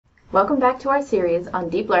Welcome back to our series on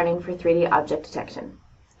deep learning for 3D object detection.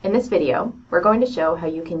 In this video, we're going to show how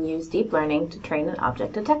you can use deep learning to train an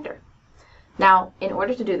object detector. Now, in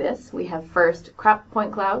order to do this, we have first cropped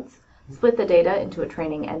point clouds, split the data into a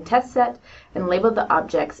training and test set, and labeled the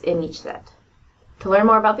objects in each set. To learn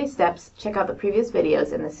more about these steps, check out the previous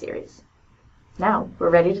videos in this series. Now, we're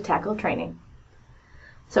ready to tackle training.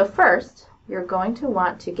 So first, you're going to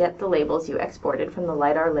want to get the labels you exported from the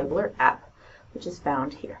lidar labeler app, which is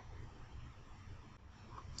found here.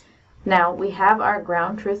 Now, we have our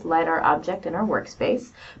ground truth lidar object in our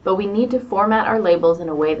workspace, but we need to format our labels in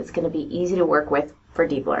a way that's going to be easy to work with for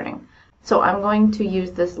deep learning. So I'm going to use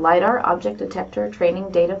this lidar object detector training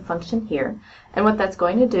data function here, and what that's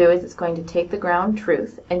going to do is it's going to take the ground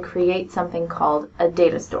truth and create something called a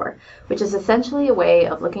data store, which is essentially a way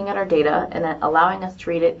of looking at our data and allowing us to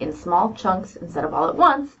read it in small chunks instead of all at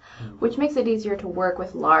once, which makes it easier to work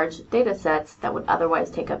with large data sets that would otherwise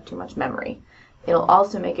take up too much memory. It'll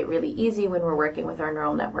also make it really easy when we're working with our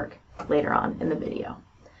neural network later on in the video.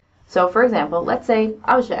 So for example, let's say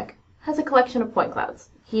Abhishek has a collection of point clouds.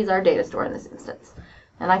 He's our data store in this instance.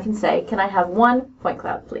 And I can say, can I have one point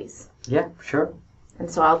cloud, please? Yeah, sure. And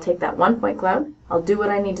so I'll take that one point cloud, I'll do what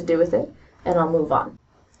I need to do with it, and I'll move on.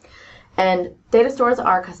 And data stores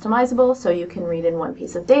are customizable, so you can read in one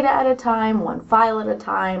piece of data at a time, one file at a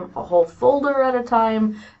time, a whole folder at a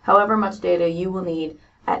time, however much data you will need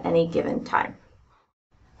at any given time.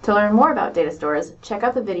 To learn more about data stores, check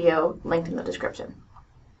out the video linked in the description.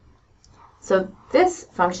 So this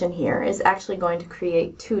function here is actually going to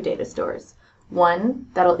create two data stores. One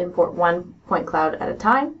that'll import one point cloud at a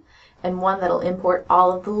time, and one that'll import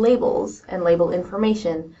all of the labels and label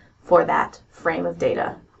information for that frame of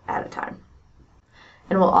data at a time.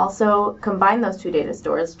 And we'll also combine those two data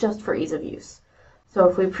stores just for ease of use. So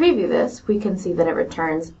if we preview this, we can see that it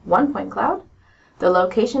returns one point cloud, the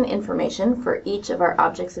location information for each of our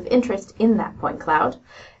objects of interest in that point cloud,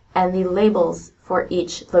 and the labels for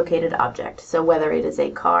each located object, so whether it is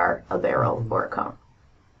a car, a barrel, or a cone.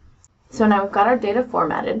 So now we've got our data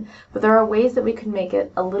formatted, but there are ways that we can make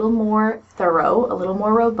it a little more thorough, a little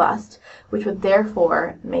more robust, which would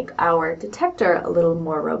therefore make our detector a little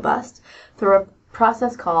more robust through a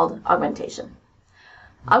process called augmentation.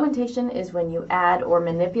 Augmentation is when you add or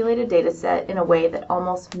manipulate a data set in a way that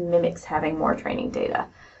almost mimics having more training data.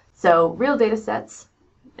 So real data sets,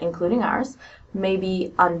 including ours, may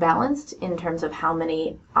be unbalanced in terms of how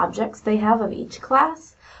many objects they have of each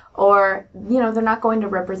class, or they're not going to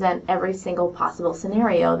represent every single possible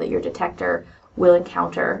scenario that your detector will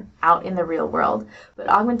encounter out in the real world. But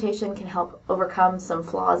augmentation can help overcome some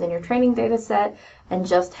flaws in your training data set and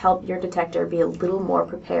just help your detector be a little more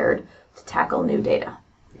prepared to tackle new data.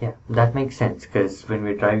 Yeah, that makes sense, because when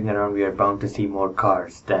we're driving around, we are bound to see more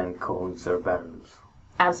cars than cones or barrels.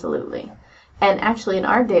 Absolutely. And actually in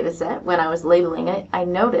our data set, when I was labeling it, I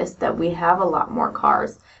noticed that we have a lot more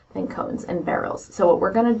cars than cones and barrels. So what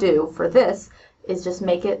we're going to do for this is just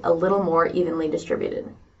make it a little more evenly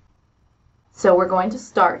distributed. So we're going to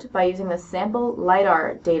start by using the sample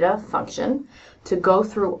lidar data function to go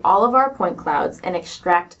through all of our point clouds and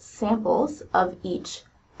extract samples of each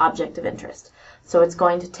object of interest. So it's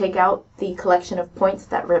going to take out the collection of points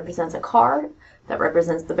that represents a car, that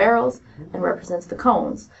represents the barrels, and represents the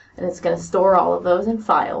cones, and it's going to store all of those in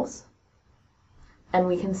files. And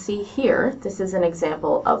we can see here, this is an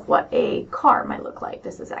example of what a car might look like.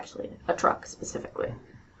 This is actually a truck specifically.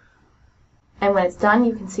 And when it's done,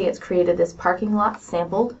 you can see it's created this parking lot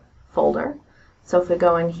sampled folder. So if we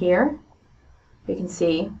go in here, we can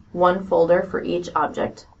see one folder for each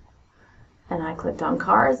object. And I clicked on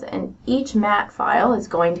cars, and each mat file is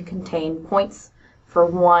going to contain points for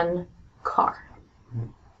one car.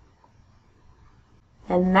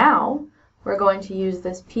 And now we're going to use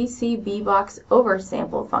this PCBbox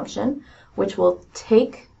oversample function, which will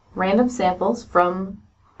take random samples from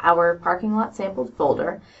our parking lot sampled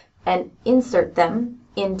folder and insert them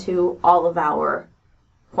into all of our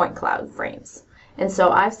point cloud frames. And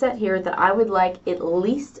so I've set here that I would like at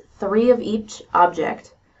least 3 of each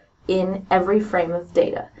object in every frame of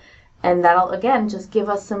data. And that'll again just give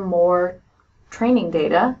us some more training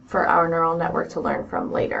data for our neural network to learn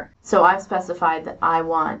from later. So I've specified that I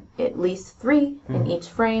want at least 3 in each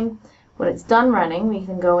frame. When it's done running, we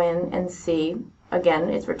can go in and see, again,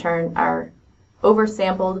 it's returned our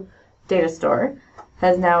oversampled data store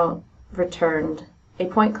has now returned a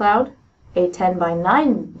point cloud, a 10 by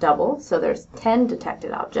 9 double, so there's 10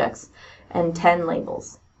 detected objects, and 10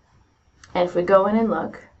 labels. And if we go in and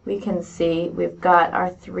look, we can see we've got our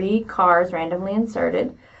 3 cars randomly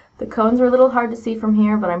inserted, The cones are a little hard to see from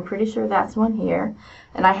here, but I'm pretty sure that's one here.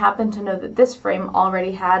 And I happen to know that this frame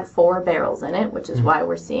already had 4 barrels in it, which is why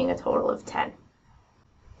we're seeing a total of 10.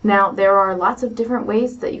 Now, there are lots of different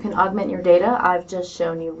ways that you can augment your data. I've just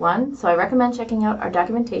shown you one, so I recommend checking out our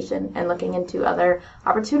documentation and looking into other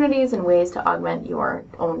opportunities and ways to augment your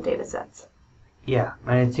own data sets. Yeah,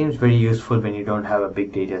 and it seems very useful when you don't have a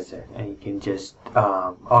big data set and you can just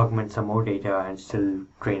augment some more data and still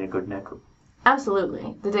train a good network.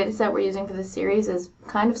 Absolutely. The data set we're using for this series is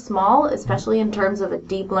kind of small, especially in terms of a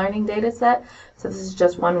deep learning data set. So this is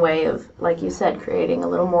just one way of, like you said, creating a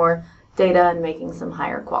little more data and making some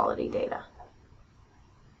higher quality data.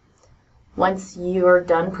 Once you're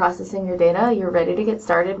done processing your data, you're ready to get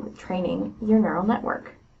started with training your neural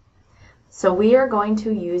network. So we are going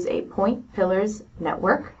to use a PointPillars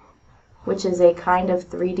network, which is a kind of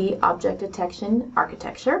 3D object detection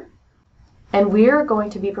architecture. And we're going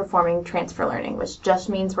to be performing transfer learning, which just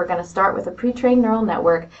means we're going to start with a pre-trained neural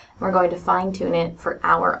network, and we're going to fine-tune it for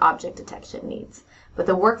our object detection needs. But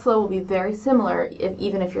the workflow will be very similar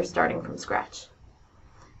even if you're starting from scratch.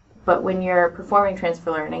 But when you're performing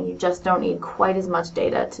transfer learning, you just don't need quite as much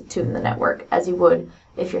data to tune the network as you would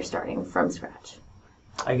if you're starting from scratch.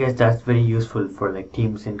 I guess that's very useful for like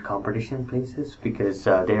teams in competition places because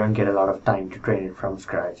they don't get a lot of time to train it from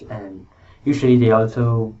scratch, and usually they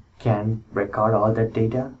also can record all that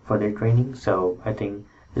data for their training. So I think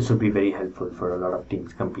this would be very helpful for a lot of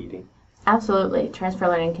teams competing. Absolutely. Transfer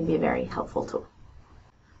learning can be a very helpful tool.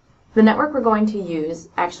 The network we're going to use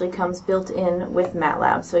actually comes built in with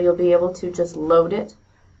MATLAB, so you'll be able to just load it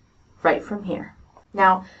right from here.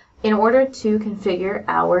 Now, in order to configure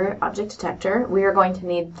our object detector, we are going to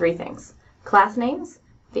need 3 things: class names,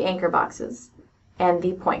 the anchor boxes, and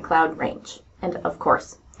the point cloud range, and of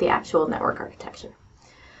course, the actual network architecture.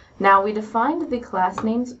 Now, we defined the class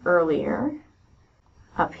names earlier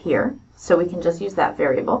up here, so we can just use that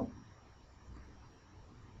variable.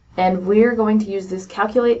 And we're going to use this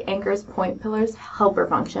calculate anchors PointPillars helper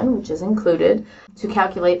function, which is included, to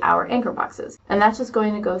calculate our anchor boxes. And that's just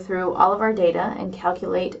going to go through all of our data and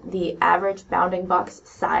calculate the average bounding box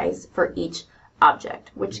size for each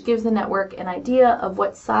object, which gives the network an idea of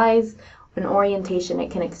what size and orientation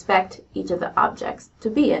it can expect each of the objects to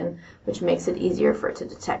be in, which makes it easier for it to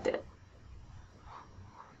detect it.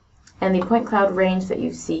 And the point cloud range that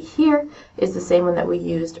you see here is the same one that we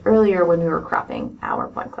used earlier when we were cropping our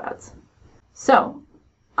point clouds. So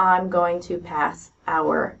I'm going to pass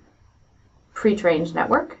our pre-trained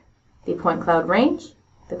network, the point cloud range,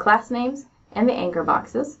 the class names, and the anchor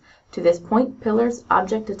boxes to this PointPillars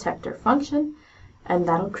object detector function, and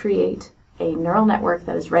that'll create a neural network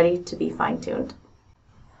that is ready to be fine-tuned.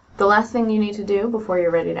 The last thing you need to do before you're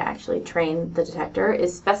ready to actually train the detector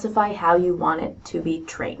is specify how you want it to be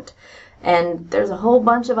trained. And there's a whole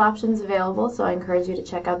bunch of options available, so I encourage you to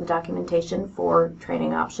check out the documentation for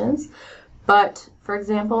training options. But, for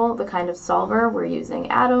example, the kind of solver, we're using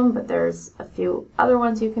Atom, but there's a few other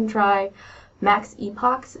ones you can try. Max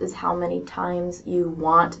epochs is how many times you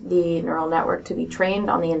want the neural network to be trained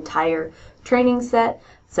on the entire training set.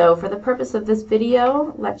 So for the purpose of this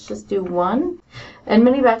video, let's just do 1. And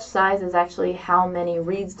mini batch size is actually how many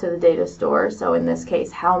reads to the data store. So in this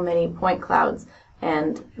case, how many point clouds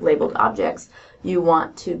and labeled objects you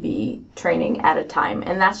want to be training at a time.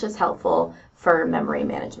 And that's just helpful for memory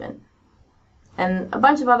management. And a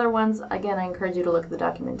bunch of other ones, again, I encourage you to look at the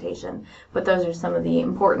documentation, but those are some of the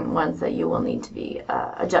important ones that you will need to be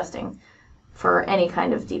adjusting for any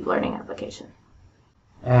kind of deep learning application.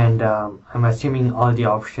 And I'm assuming all the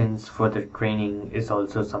options for the training is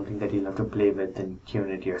also something that you'll have to play with and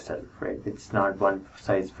tune it yourself, right? It's not one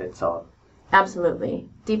size fits all. Absolutely.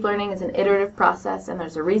 Deep learning is an iterative process, and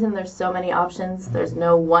there's a reason there's so many options. There's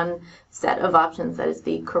no one set of options that is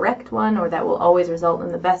the correct one or that will always result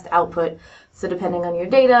in the best output. So depending on your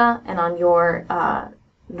data and on your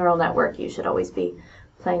neural network, you should always be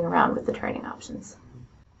playing around with the training options.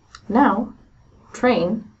 Now,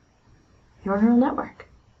 train your neural network.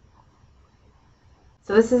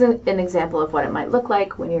 So this is an example of what it might look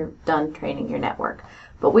like when you're done training your network.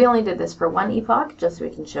 But we only did this for 1 epoch, just so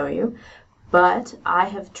we can show you. But I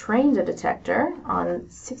have trained a detector on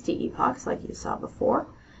 60 epochs, like you saw before,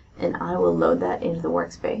 and I will load that into the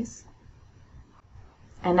workspace.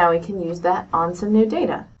 And now we can use that on some new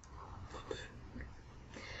data.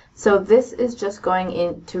 So this is just going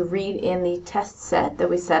in to read in the test set that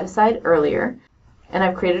we set aside earlier. And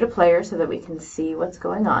I've created a player so that we can see what's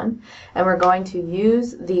going on. And we're going to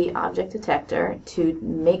use the object detector to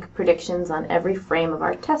make predictions on every frame of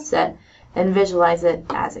our test set and visualize it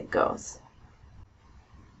as it goes.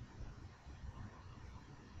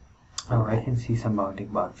 Oh, I can see some bounding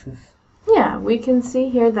boxes. Yeah, we can see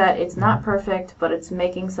here that it's not perfect, but it's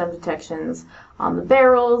making some detections on the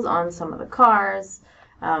barrels, on some of the cars.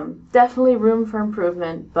 Definitely room for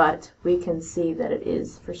improvement, but we can see that it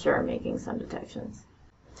is for sure making some detections.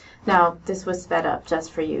 Now, this was sped up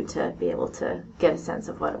just for you to be able to get a sense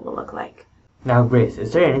of what it will look like. Now, Grace,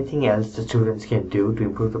 is there anything else the students can do to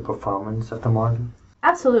improve the performance of the model?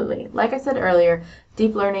 Absolutely. Like I said earlier,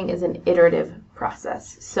 deep learning is an iterative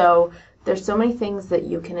process. So there's so many things that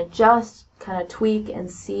you can adjust, kind of tweak, and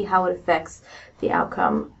see how it affects the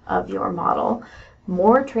outcome of your model.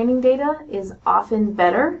 More training data is often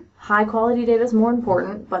better. High quality data is more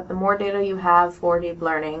important, but the more data you have for deep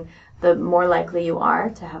learning, the more likely you are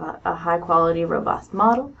to have a high quality, robust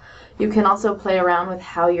model. You can also play around with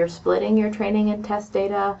how you're splitting your training and test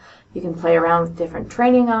data. You can play around with different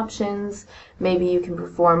training options. Maybe you can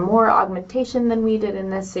perform more augmentation than we did in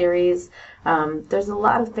this series. There's a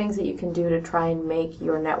lot of things that you can do to try and make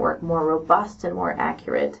your network more robust and more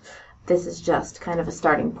accurate. This is just kind of a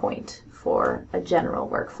starting point for a general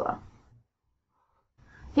workflow.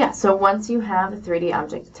 Yeah, so once you have a 3D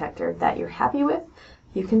object detector that you're happy with,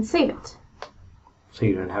 you can save it. So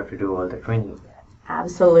you don't have to do all the training again.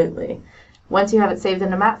 Absolutely. Once you have it saved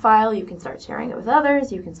in a map file, you can start sharing it with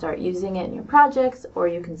others, you can start using it in your projects, or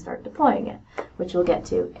you can start deploying it, which we'll get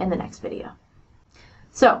to in the next video.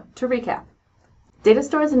 So, to recap, data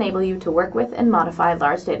stores enable you to work with and modify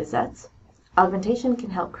large datasets. Augmentation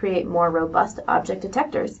can help create more robust object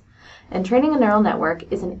detectors. And training a neural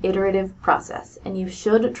network is an iterative process, and you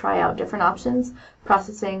should try out different options,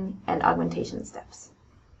 processing, and augmentation steps.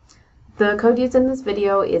 The code used in this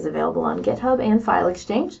video is available on GitHub and File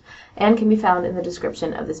Exchange, and can be found in the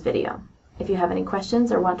description of this video. If you have any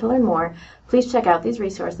questions or want to learn more, please check out these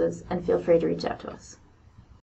resources and feel free to reach out to us.